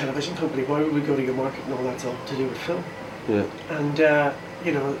 we're a television company, why would we go to your market? And all that's all to do with film. Yeah. And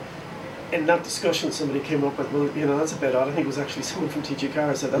you know, in that discussion, somebody came up with, well, you know, that's a bit odd. I think it was actually someone from TG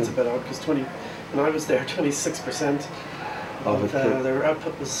Carr said that's a bit odd, because when I was there, 26% of their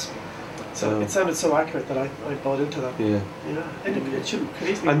output was. So it sounded so accurate that I bought into that. Yeah. Yeah. It could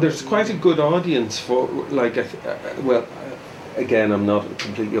easily. And there's quite a good audience for, like, well, again, I'm not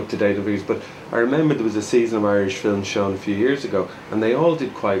completely up to date on these, but I remember there was a season of Irish films shown a few years ago, and they all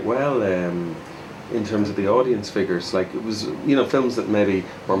did quite well. In terms of the audience figures, like it was, you know, films that maybe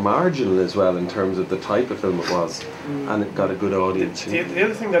were marginal as well in terms of the type of film it was, and it got a good audience. The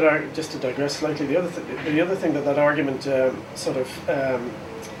other thing that just to digress slightly, the other thing that argument sort of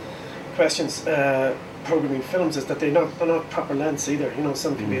questions programming films is that they're not proper lengths either. You know,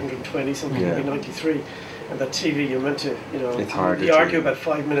 some can be 120, some can be 93. And that TV, you're meant to, you know, you argue about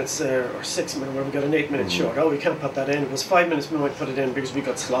 5 minutes or 6 minutes, where we got an 8 minute short. Oh, we can't put that in. It was 5 minutes, we might put it in because we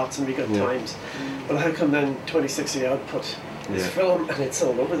got slots and we got times. Well, how come then 26 the output is film and it's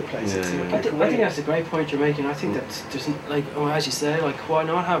all over the place? I think that's a great point you're making. I think that there's, like, as you say, like, why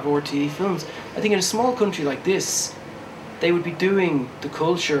not have RTE films? I think in a small country like this, they would be doing the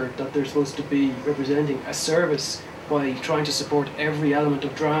culture that they're supposed to be representing a service by trying to support every element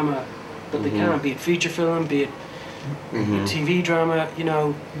of drama that they can, be it feature film, be it TV drama, you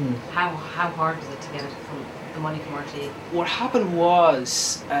know. How hard was it to get it from the money from RTE? What happened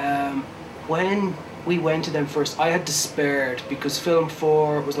was, when we went to them first, I had despaired, because Film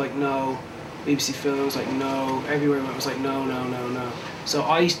 4 was like no, BBC Film was like no, everywhere it was like no. So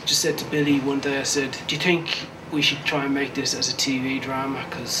I just said to Billy one day, I said, do you think we should try and make this as a TV drama?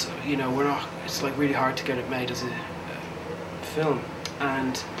 Because, you know, it's like really hard to get it made as a film.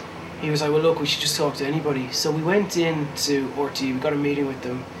 And he was like, well, look, we should just talk to anybody. So we went into RTE, we got a meeting with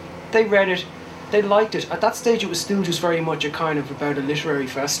them. They read it, they liked it. At that stage, it was still just very much a kind of about a literary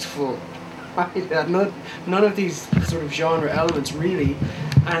festival. It had none of these sort of genre elements, really.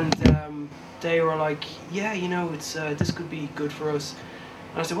 And they were like, yeah, you know, it's this could be good for us.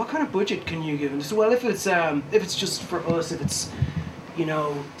 And I said, what kind of budget can you give? And they said, well, if it's just for us, if it's, you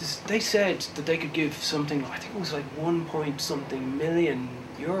know, they said that they could give something, I think it was like 1 million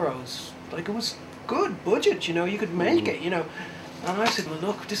euros. Like, it was good budget, you know, you could make it, you know. And I said, well,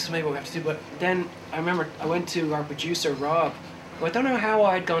 look, this is maybe what we have to do. But then I remember I went to our producer, Rob, who I don't know how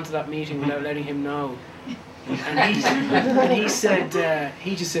I had gone to that meeting without letting him know. And he said,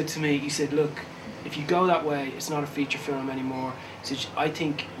 he just said to me, he said, look, if you go that way, it's not a feature film anymore. He said, I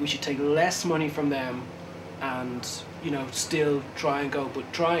think we should take less money from them and, you know, still try and go,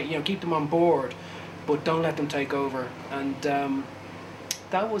 but try, you know, keep them on board, but don't let them take over. And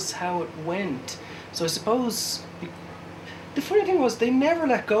that was how it went. So I suppose the funny thing was they never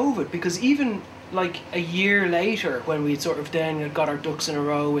let go of it, because even like a year later, when we sort of then got our ducks in a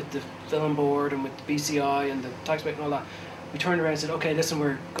row with the film board and with the BCI and the tax break and all that, we turned around and said, okay, listen,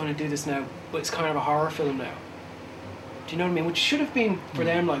 we're going to do this now, but it's kind of a horror film now. Do you know what I mean? Which should have been for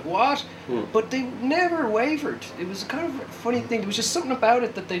them like, what? But they never wavered. It was kind of a funny thing. There was just something about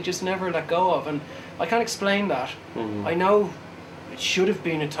it that they just never let go of, and I can't explain that. I know it should have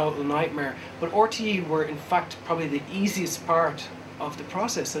been a total nightmare, but RTE were in fact probably the easiest part of the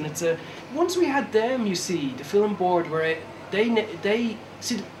process. And it's once we had them, you see, the film board, where they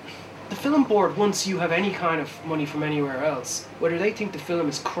see the film board, once you have any kind of money from anywhere else, whether they think the film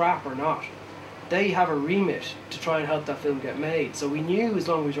is crap or not, they have a remit to try and help that film get made. So we knew as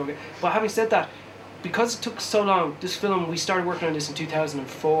long as we were okay. But having said that, because it took so long, this film, we started working on this in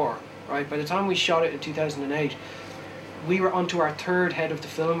 2004, right? By the time we shot it in 2008, we were onto our third head of the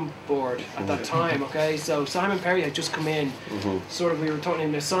film board at that time, okay? So Simon Perry had just come in, sort of, we were talking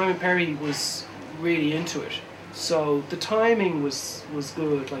to him, Simon Perry was really into it. So the timing was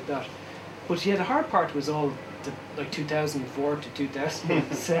good like that. But yeah, the hard part was all like 2004 to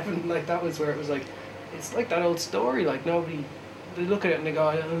 2007. Like that was where it was like, it's like that old story. Like nobody, they look at it and they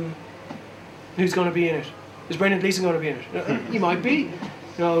go, who's going to be in it? Is Brendan Gleeson going to be in it? He might be.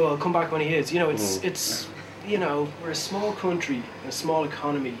 No, I'll come back when he is. You know, it's you know, we're a small country, a small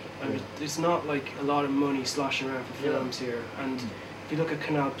economy, and there's not like a lot of money sloshing around for films here. And if you look at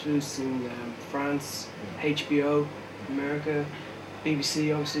Canal Plus in France, HBO, America,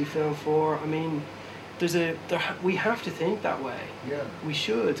 BBC, obviously Film 4. I mean, we have to think that way. Yeah. We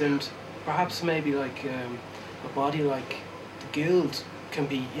should, and perhaps maybe like a body like the Guild can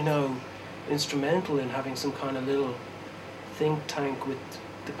be, you know, instrumental in having some kind of little think tank with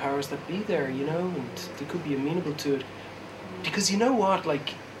the powers that be there, you know, and they could be amenable to it. Because you know what, like,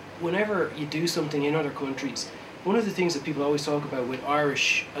 whenever you do something in other countries, one of the things that people always talk about with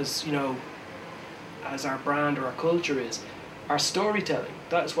Irish, as you know, as our brand or our culture is our storytelling.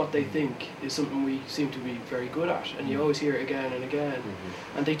 That's what they think is something we seem to be very good at, and you always hear it again and again.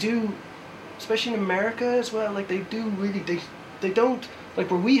 And they do, especially in America as well, like they do really, they don't, like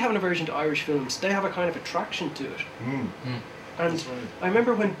where we have an aversion to Irish films, they have a kind of attraction to it. And right. I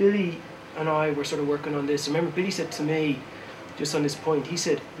remember when Billy and I were sort of working on this, I remember Billy said to me, just on this point, he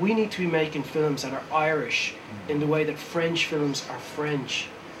said, we need to be making films that are Irish in the way that French films are French.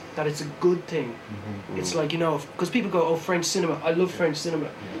 That it's a good thing. It's like, you know, because people go, oh, French cinema, I love French cinema.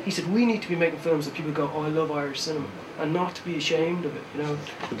 He said, we need to be making films that people go, oh, I love Irish cinema, and not to be ashamed of it, you know.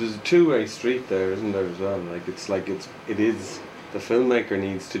 But there's a two-way street there, isn't there, as well? Like, it is, the filmmaker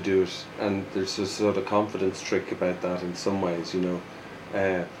needs to do it, and there's a sort of confidence trick about that in some ways, you know.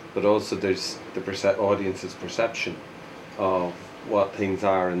 But also there's the audience's perception of what things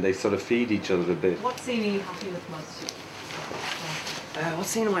are, and they sort of feed each other a bit. What scene are you happy with most? What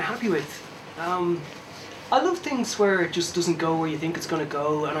scene am I happy with? I love things where it just doesn't go where you think it's going to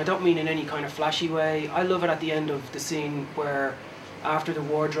go, and I don't mean in any kind of flashy way. I love it at the end of the scene where, after the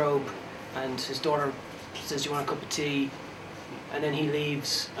wardrobe, and his daughter says, "You want a cup of tea?" and then he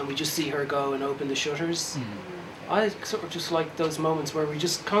leaves, and we just see her go and open the shutters. I sort of just like those moments where we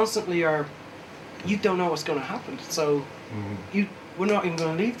just constantly are. You don't know what's going to happen, so we're not even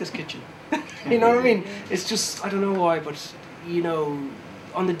going to leave this kitchen. You know what I mean? It's just, I don't know why, but you know,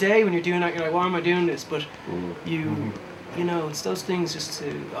 on the day when you're doing that, you're like, why am I doing this? But you know, it's those things just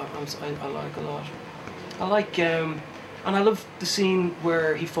I like a lot. I like, and I love the scene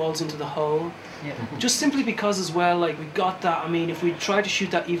where he falls into the hole. Yeah. Just simply because as well, like we got that. I mean, if we tried to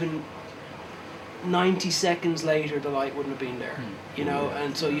shoot that even 90 seconds later, the light wouldn't have been there, you know.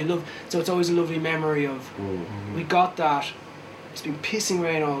 And so so it's always a lovely memory of we got that. It's been pissing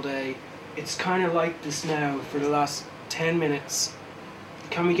rain all day. It's kind of like this now for the last 10 minutes.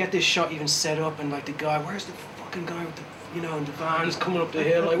 Can we get this shot even set up? And like the guy, where's the fucking guy with the, you know, and the van's coming up the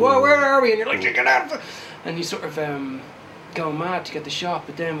hill, like, whoa, where are we? And you're like, get out! And you sort of go mad to get the shot.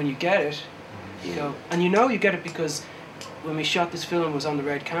 But then when you get it, you go, and you know you get it because when we shot this film, it was on the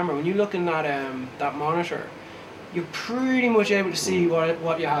red camera. When you look in that monitor, you're pretty much able to see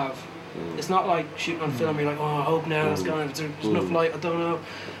what you have. It's not like shooting on film. You're like, oh, I hope now it's gone. There's enough light. I don't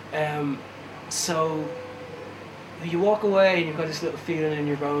know. So you walk away and you've got this little feeling in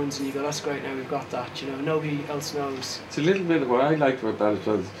your bones, and you go, that's great. Now we've got that. You know, nobody else knows. It's a little bit of what I liked about that as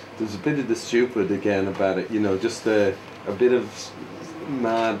well. There's a bit of the stupid again about it. You know, just a bit of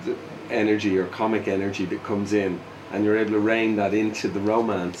mad energy or comic energy that comes in, and you're able to rein that into the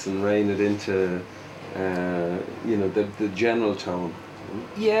romance and rein it into, you know, the general tone.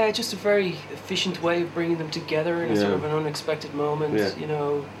 Yeah, just a very efficient way of bringing them together in a sort of an unexpected moment. Yeah. You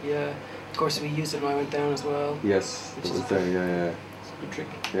know, yeah. Of course, we used it when I went down as well. Yes, it was there. Yeah. It's a good trick.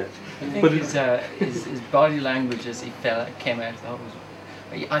 Yeah. I think his body language as he came out of the hole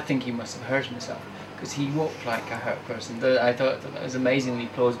was, I think he must have hurt himself because he walked like a hurt person. I thought that was amazingly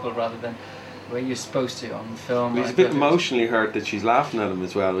plausible rather than where you're supposed to on film. He's a bit emotionally hurt that she's laughing at him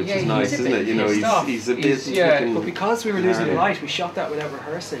as well, which is nice, isn't it? You know, he's a bit. Yeah, but because we were losing the light, we shot that without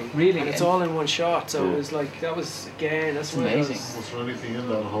rehearsing. Really, and it's all in one shot. So it was like that's amazing. Was there anything in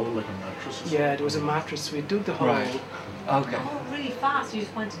that hole, like a mattress? Or something? Yeah, there was a mattress. We dug the hole. Right. Okay. Oh, really fast. You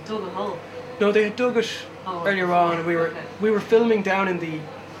just went and dug a hole. No, they had dug it earlier on, and we were filming down in the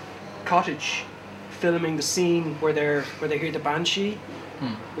cottage, filming the scene where they hear the banshee.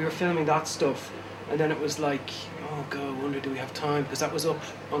 We were filming that stuff, and then it was like, oh god, I wonder do we have time, because that was up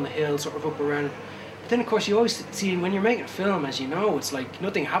on the hill, sort of up around. But then of course you always see when you're making a film, as you know, it's like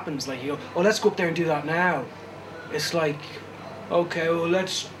nothing happens. Like you go, oh, let's go up there and do that now. It's like, okay, well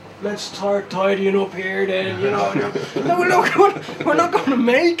let's start tidying up here then, you know. No, look, we're not going to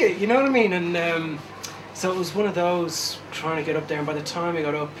make it, you know what I mean? And so it was one of those trying to get up there, and by the time we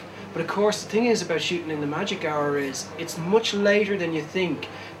got up, But of course, the thing is about shooting in the magic hour is it's much later than you think,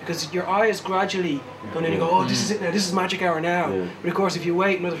 because your eye is gradually going in and go, oh, this is it now, this is magic hour now. Yeah. But of course, if you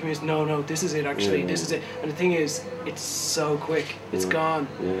wait another few minutes, no, this is it actually, this is it. And the thing is, it's so quick, it's gone.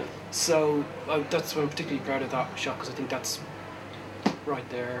 Yeah. So that's why I'm particularly proud of that shot, because I think that's right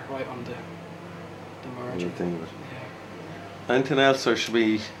there, right on the margin. Yeah. Anything else, or should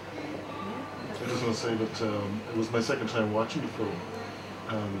we? I just want to say that it was my second time watching the film,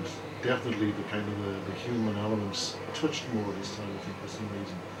 and definitely the human elements touched more this time, I think, for some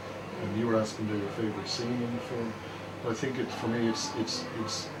reason. And you were asking your favourite scene in the film. I think for me it's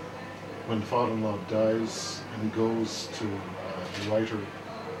when the father-in-law dies and he goes to the writer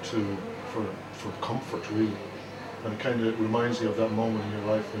for comfort, really. And it kind of reminds you of that moment in your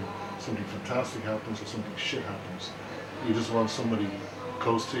life when something fantastic happens or something shit happens. You just want somebody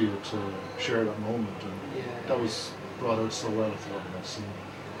close to you to share that moment, and that was brought out so well, I thought, in that scene.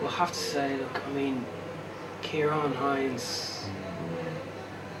 Well, I have to say, look, I mean, Ciarán Hinds,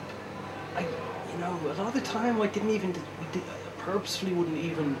 a lot of the time I purposefully wouldn't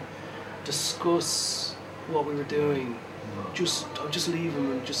even discuss what we were doing. I'd just leave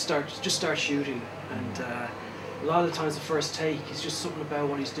him and just start shooting. And a lot of the times the first take is just something about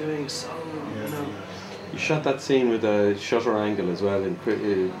what he's doing is so, You shot that scene with a shutter angle as well, in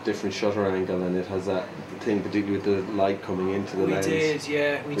different shutter angle, and it has that thing, particularly with the light coming into the lens. We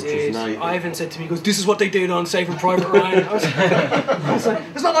did. Which is nice. Ivan said to me, he goes, "This is what they did on Saving Private Ryan." I was like,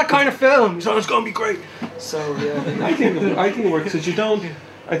 "It's not that kind of film." He's like, "It's going to be great." So yeah. I think it works because you don't.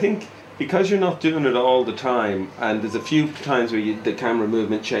 I think because you're not doing it all the time, and there's a few times where the camera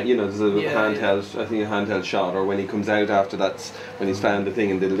movement change. There's a handheld. I think a handheld shot, or when he comes out after that's when he's found the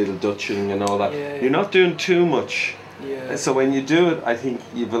thing and the little Dutching and all that. You're not doing too much. Yeah. So when you do it, I think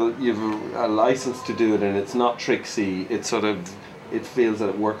you've a license to do it, and it's not tricksy. It feels that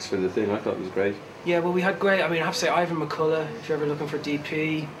it works for the thing. I thought it was great. Yeah, well, we had great. I mean, I have to say, Ivan McCullough, if you're ever looking for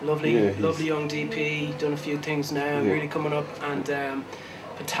DP, lovely young DP, done a few things now, really coming up, and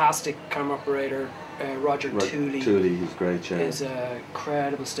fantastic camera operator, Roger Tooley. Tooley, he's great, yeah. Is a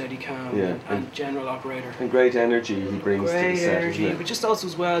credible steady cam and general operator. And great energy he brings to the set, energy, isn't it? but just also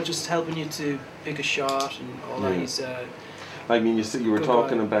as well, just helping you to pick a shot and all that. He's I mean, you were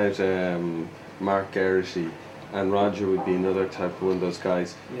talking about Mark Geraghty, and Roger would be another type of one of those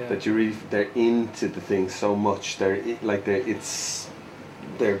guys that they're into the thing so much. They're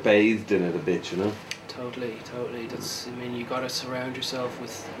bathed in it a bit, Totally. That's. I mean, you got to surround yourself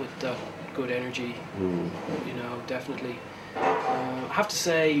with that good energy. Definitely. I have to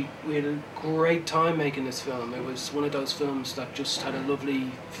say, we had a great time making this film. It was one of those films that just had a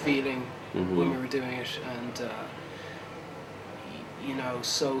lovely feeling when we were doing it, and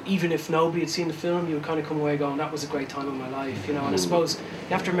so even if nobody had seen the film, you would kind of come away going, that was a great time in my life, and I suppose you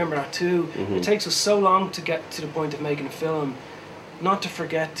have to remember that too. It takes us so long to get to the point of making a film, not to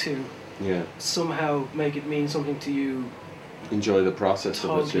forget to somehow make it mean something to you. Enjoy the process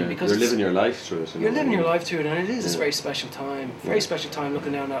of it, because you're living your life through it. You're living your life through it, and it is a very special time. Very special time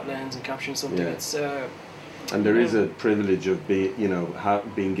looking down that lens and capturing something. It's and there is a privilege of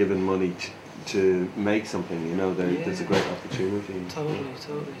being given money to make something. There's a great opportunity. Totally.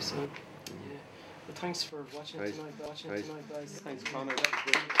 So, well, thanks for watching tonight, guys. Thanks, Conor.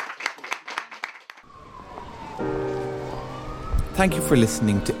 Thank you for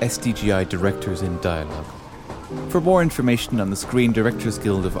listening to SDGI Directors in Dialogue. For more information on the Screen Directors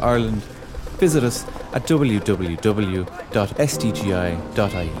Guild of Ireland, visit us at www.sdgi.ie.